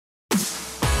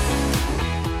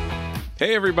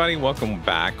Hey everybody, welcome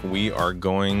back. We are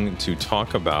going to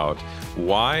talk about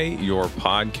why your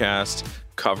podcast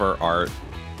cover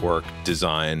artwork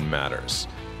design matters.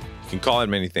 You can call it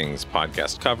many things: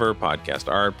 podcast cover,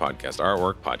 podcast art, podcast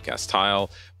artwork, podcast tile,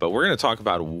 but we're going to talk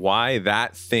about why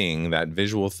that thing, that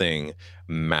visual thing,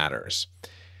 matters.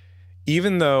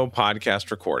 Even though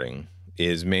podcast recording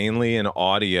is mainly an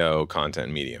audio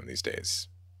content medium these days,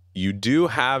 you do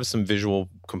have some visual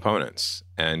components,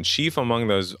 and chief among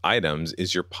those items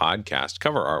is your podcast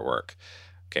cover artwork.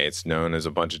 Okay, it's known as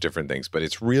a bunch of different things, but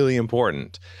it's really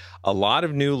important. A lot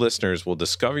of new listeners will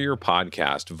discover your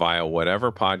podcast via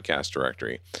whatever podcast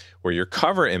directory, where your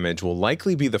cover image will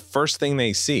likely be the first thing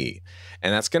they see,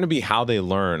 and that's going to be how they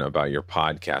learn about your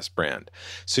podcast brand.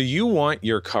 So you want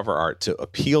your cover art to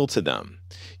appeal to them.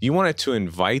 You want it to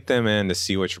invite them in to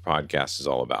see what your podcast is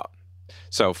all about.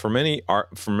 So for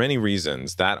many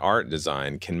reasons, that art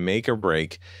design can make or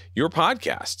break your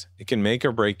podcast. It can make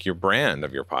or break your brand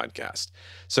of your podcast.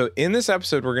 So in this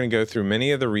episode, we're going to go through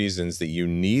many of the reasons that you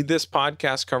need this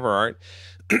podcast cover art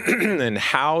and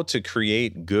how to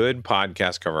create good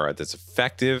podcast cover art that's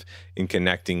effective in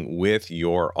connecting with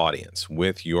your audience,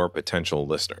 with your potential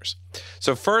listeners.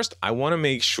 So first, I want to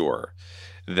make sure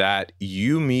that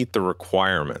you meet the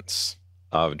requirements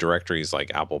of directories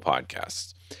like Apple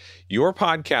Podcasts. Your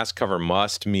podcast cover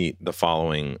must meet the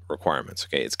following requirements.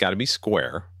 Okay, it's got to be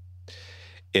square.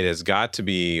 It has got to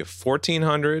be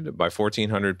 1400 by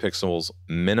 1400 pixels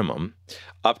minimum,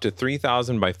 up to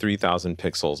 3000 by 3000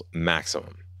 pixels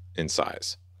maximum in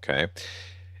size. Okay,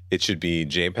 it should be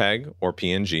JPEG or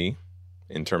PNG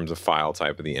in terms of file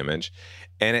type of the image,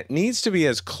 and it needs to be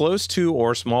as close to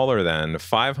or smaller than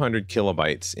 500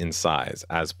 kilobytes in size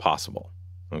as possible.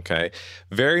 Okay,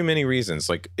 very many reasons.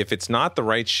 Like if it's not the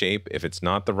right shape, if it's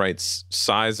not the right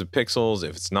size of pixels,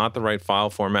 if it's not the right file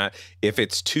format, if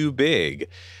it's too big,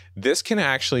 this can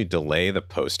actually delay the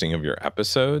posting of your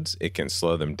episodes. It can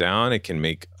slow them down. It can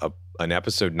make an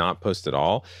episode not post at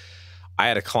all. I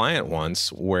had a client once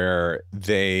where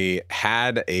they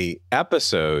had a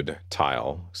episode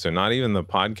tile, so not even the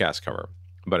podcast cover,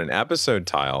 but an episode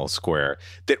tile square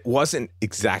that wasn't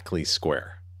exactly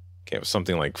square. It was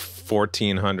something like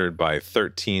 1400 by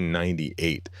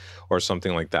 1398 or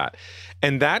something like that.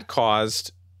 And that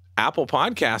caused Apple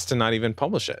Podcasts to not even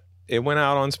publish it. It went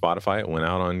out on Spotify, it went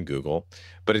out on Google,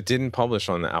 but it didn't publish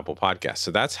on the Apple Podcast.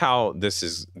 So that's how this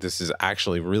is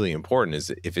actually really important,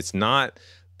 is if it's not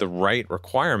the right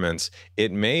requirements,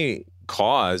 it may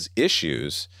cause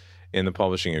issues in the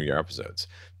publishing of your episodes.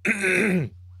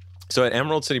 So at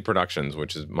Emerald City Productions,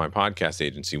 which is my podcast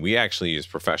agency, we actually use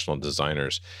professional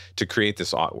designers to create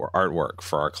this artwork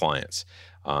for our clients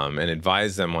and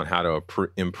advise them on how to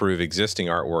improve existing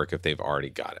artwork if they've already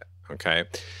got it. Okay,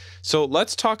 so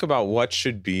let's talk about what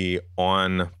should be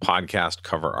on podcast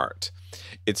cover art.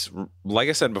 It's, like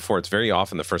I said before, it's very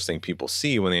often the first thing people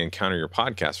see when they encounter your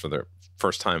podcast for the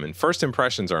first time, and first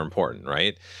impressions are important,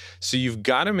 right? So you've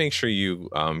got to make sure you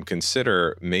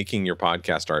consider making your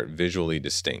podcast art visually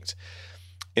distinct.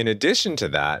 In addition to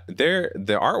that, the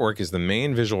artwork is the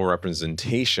main visual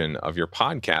representation of your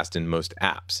podcast in most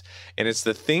apps, and it's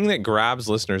the thing that grabs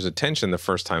listeners' attention the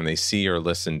first time they see or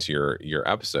listen to your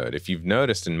episode. If you've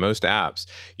noticed, in most apps,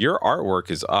 your artwork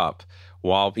is up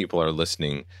while people are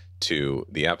listening to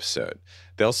the episode.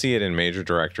 They'll see it in major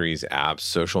directories, apps,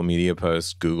 social media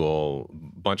posts, Google,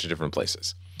 a bunch of different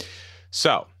places.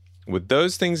 So with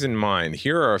those things in mind,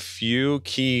 here are a few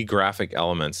key graphic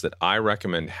elements that I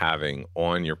recommend having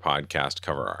on your podcast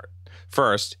cover art.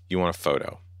 First, you want a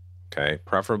photo, okay?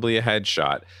 Preferably a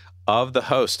headshot of the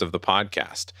host of the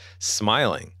podcast,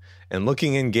 smiling and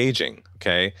looking engaging,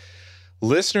 okay?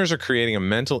 Listeners are creating a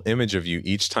mental image of you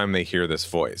each time they hear this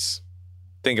voice.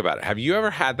 Think about it. Have you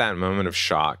ever had that moment of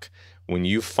shock when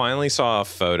you finally saw a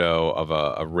photo of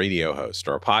a radio host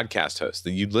or a podcast host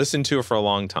that you'd listened to for a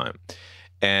long time,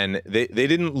 and they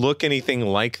didn't look anything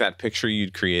like that picture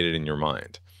you'd created in your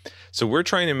mind? So we're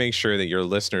trying to make sure that your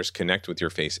listeners connect with your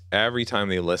face every time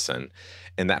they listen,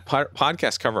 and that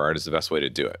podcast cover art is the best way to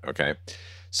do it, okay?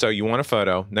 So you want a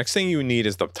photo. Next thing you need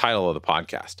is the title of the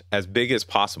podcast, as big as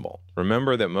possible.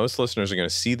 Remember that most listeners are going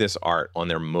to see this art on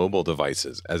their mobile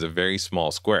devices as a very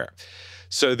small square.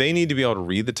 So they need to be able to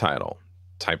read the title.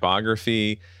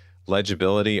 Typography,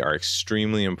 legibility are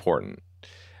extremely important.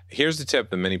 Here's the tip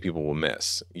that many people will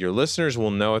miss. Your listeners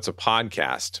will know it's a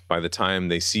podcast by the time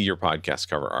they see your podcast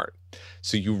cover art.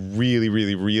 So you really,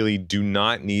 really, really do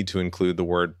not need to include the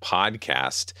word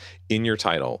podcast in your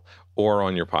title or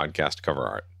on your podcast cover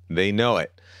art. They know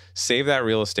it. Save that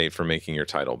real estate for making your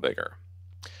title bigger.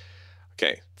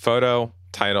 Okay, photo,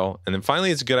 title, and then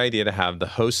finally, it's a good idea to have the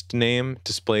host name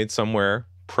displayed somewhere,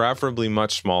 preferably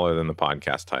much smaller than the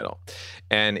podcast title.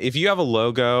 And if you have a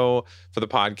logo for the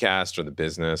podcast or the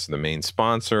business, or the main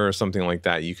sponsor or something like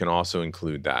that, you can also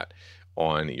include that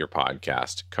on your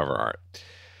podcast cover art.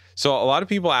 So a lot of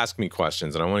people ask me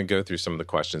questions, and I want to go through some of the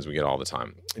questions we get all the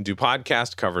time. Do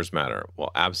podcast covers matter?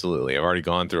 Well, absolutely. I've already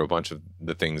gone through a bunch of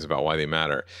the things about why they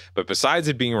matter. But besides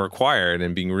it being required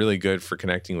and being really good for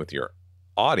connecting with your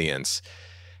audience,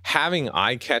 having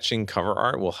eye-catching cover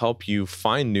art will help you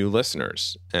find new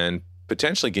listeners and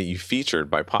potentially get you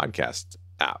featured by podcast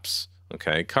apps.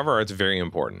 Okay, cover art's very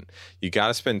important. You got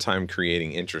to spend time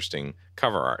creating interesting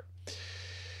cover art.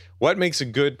 What makes a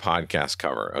good podcast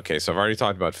cover? Okay, so I've already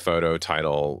talked about photo,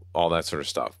 title, all that sort of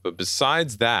stuff. But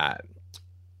besides that,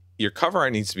 your cover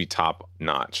art needs to be top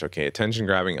notch. Okay,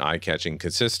 attention-grabbing, eye-catching,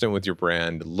 consistent with your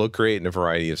brand, look great in a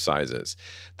variety of sizes.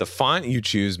 The font you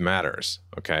choose matters.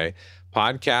 Okay,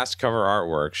 podcast cover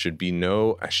artwork should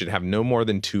have no more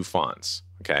than 2 fonts.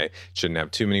 Okay, it shouldn't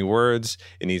have too many words.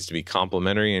 It needs to be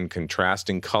complementary and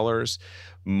contrasting colors.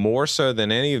 More so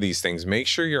than any of these things, make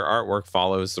sure your artwork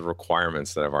follows the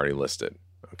requirements that I've already listed,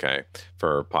 okay,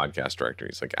 for podcast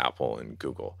directories like Apple and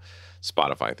Google,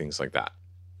 Spotify, things like that.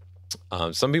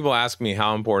 Some people ask me,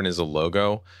 how important is a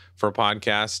logo for a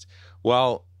podcast?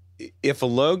 Well, if a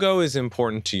logo is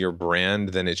important to your brand,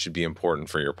 then it should be important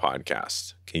for your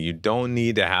podcast. Okay, you don't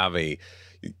need to have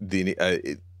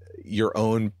your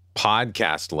own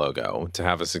podcast logo to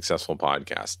have a successful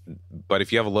podcast. But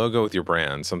if you have a logo with your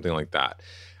brand, something like that,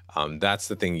 that's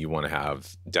the thing you want to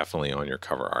have definitely on your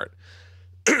cover art.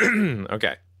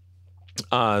 Okay.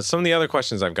 Some of the other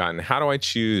questions I've gotten: how do I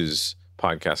choose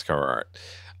podcast cover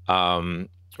art?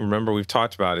 Remember, we've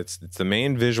talked about it's the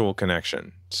main visual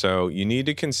connection. So you need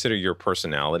to consider your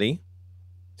personality.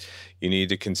 You need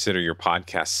to consider your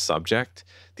podcast subject,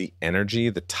 the energy,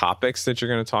 the topics that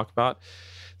you're going to talk about.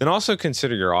 Then also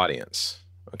consider your audience.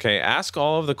 Okay, ask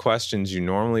all of the questions you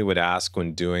normally would ask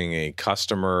when doing a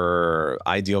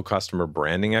ideal customer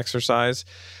branding exercise.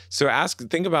 So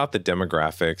think about the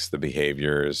demographics, the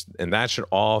behaviors, and that should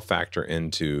all factor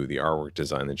into the artwork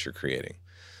design that you're creating.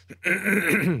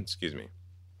 Excuse me.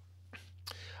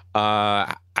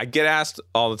 I get asked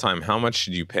all the time, how much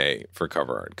should you pay for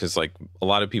cover art? Because like a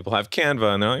lot of people have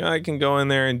Canva and they're like, I can go in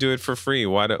there and do it for free.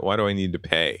 Why do I need to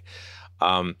pay?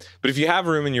 But if you have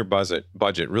room in your budget,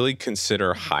 really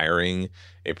consider hiring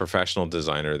a professional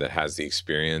designer that has the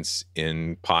experience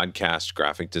in podcast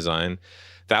graphic design.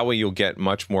 That way you'll get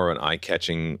much more of an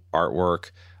eye-catching artwork.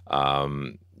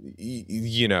 The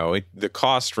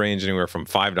cost range anywhere from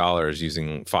 $5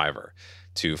 using Fiverr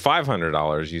to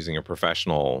 $500 using a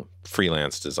professional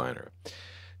freelance designer.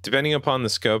 Depending upon the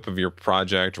scope of your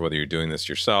project, whether you're doing this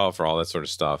yourself or all that sort of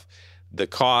stuff, the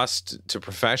cost to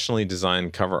professionally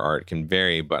design cover art can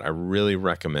vary, but I really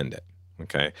recommend it.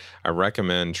 Okay. I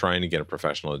recommend trying to get a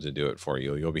professional to do it for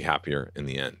you. You'll be happier in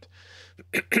the end.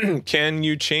 Can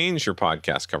you change your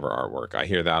podcast cover artwork? I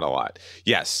hear that a lot.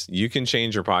 Yes, you can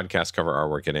change your podcast cover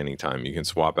artwork at any time. You can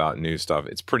swap out new stuff.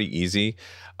 It's pretty easy.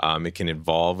 It can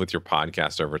evolve with your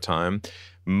podcast over time.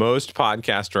 Most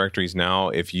podcast directories now,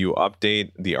 if you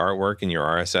update the artwork in your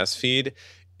RSS feed,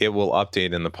 it will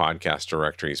update in the podcast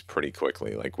directories pretty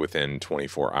quickly, like within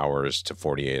 24 hours to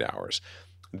 48 hours.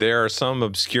 There are some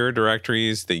obscure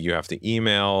directories that you have to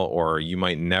email, or you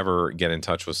might never get in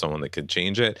touch with someone that could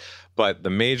change it. But the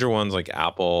major ones like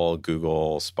Apple,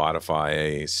 Google,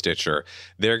 Spotify, Stitcher,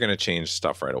 they're going to change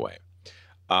stuff right away.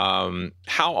 How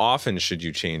often should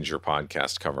you change your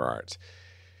podcast cover art?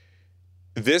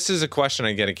 This is a question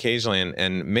I get occasionally,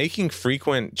 and making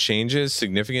frequent changes,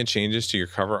 significant changes to your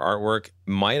cover artwork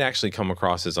might actually come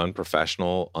across as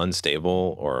unprofessional,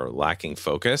 unstable, or lacking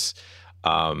focus.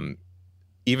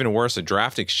 Even worse, a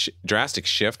drastic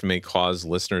shift may cause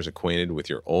listeners acquainted with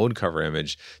your old cover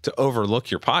image to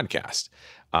overlook your podcast.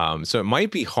 So it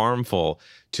might be harmful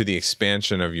to the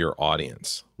expansion of your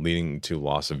audience, leading to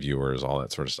loss of viewers, all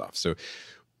that sort of stuff. So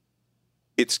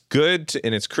it's good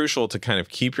and it's crucial to kind of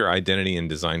keep your identity and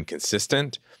design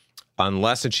consistent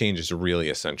unless a change is really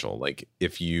essential. Like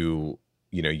if you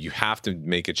have to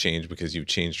make a change because you've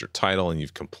changed your title and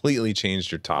you've completely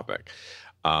changed your topic.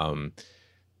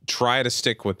 Try to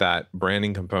stick with that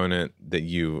branding component that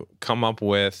you come up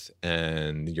with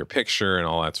and your picture and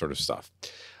all that sort of stuff.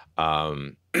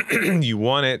 You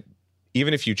want it,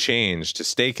 even if you change, to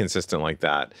stay consistent like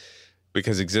that,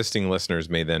 because existing listeners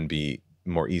may then be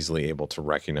more easily able to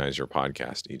recognize your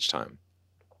podcast each time.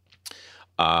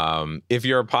 If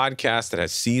you're a podcast that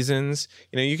has seasons,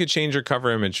 you could change your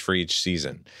cover image for each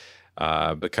season,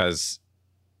 because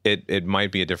it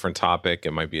might be a different topic.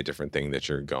 It might be a different thing that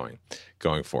you're going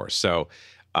for. So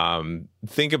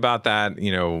think about that,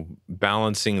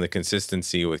 balancing the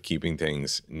consistency with keeping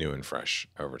things new and fresh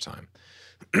over time.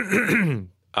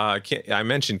 I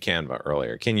mentioned Canva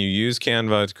earlier. Can you use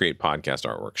Canva to create podcast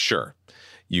artwork? Sure,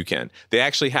 you can. They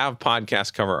actually have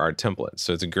podcast cover art templates.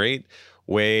 So it's a great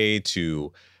way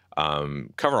to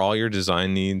cover all your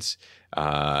design needs.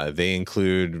 They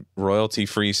include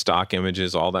royalty-free stock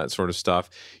images, all that sort of stuff.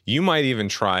 You might even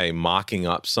try mocking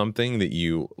up something that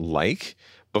you like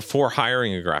before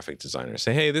hiring a graphic designer.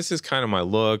 Say, hey, this is kind of my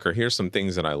look, or here's some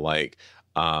things that I like.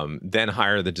 Then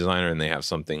hire the designer and they have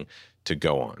something to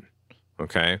go on.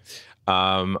 Okay.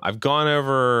 I've gone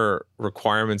over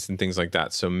requirements and things like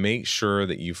that. So make sure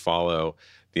that you follow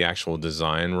the actual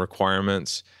design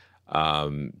requirements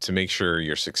to make sure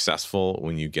you're successful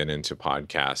when you get into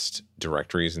podcast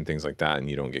directories and things like that, and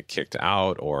you don't get kicked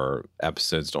out or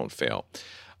episodes don't fail.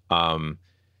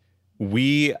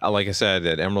 We, like I said,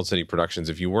 at Emerald City Productions,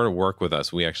 if you were to work with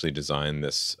us, we actually designed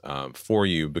this for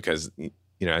you because,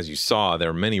 as you saw, there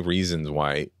are many reasons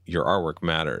why your artwork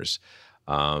matters.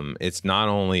 It's not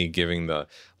only giving the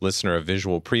listener a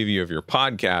visual preview of your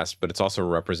podcast, but it's also a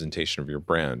representation of your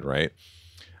brand, right?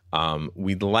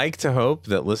 We'd like to hope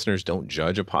that listeners don't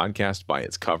judge a podcast by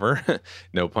its cover,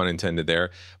 no pun intended there.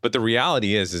 But the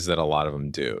reality is that a lot of them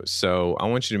do. So I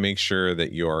want you to make sure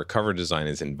that your cover design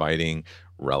is inviting,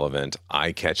 relevant,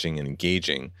 eye-catching, and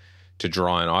engaging to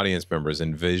draw in audience members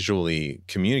and visually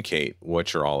communicate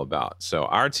what you're all about. So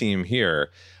our team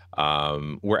here,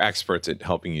 we're experts at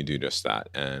helping you do just that.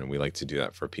 And we like to do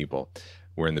that for people.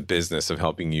 We're in the business of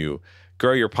helping you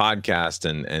grow your podcast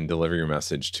and deliver your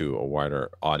message to a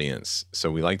wider audience. So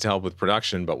we like to help with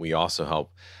production, but we also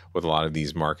help with a lot of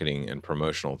these marketing and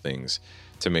promotional things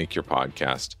to make your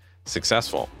podcast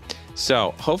successful.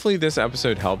 So hopefully this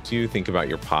episode helped you think about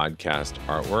your podcast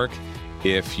artwork.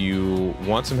 If you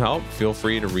want some help, feel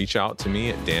free to reach out to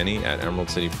me at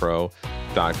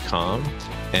Danny@emeraldcitypro.com.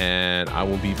 And I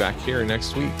will be back here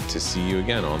next week to see you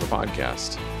again on the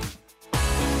podcast.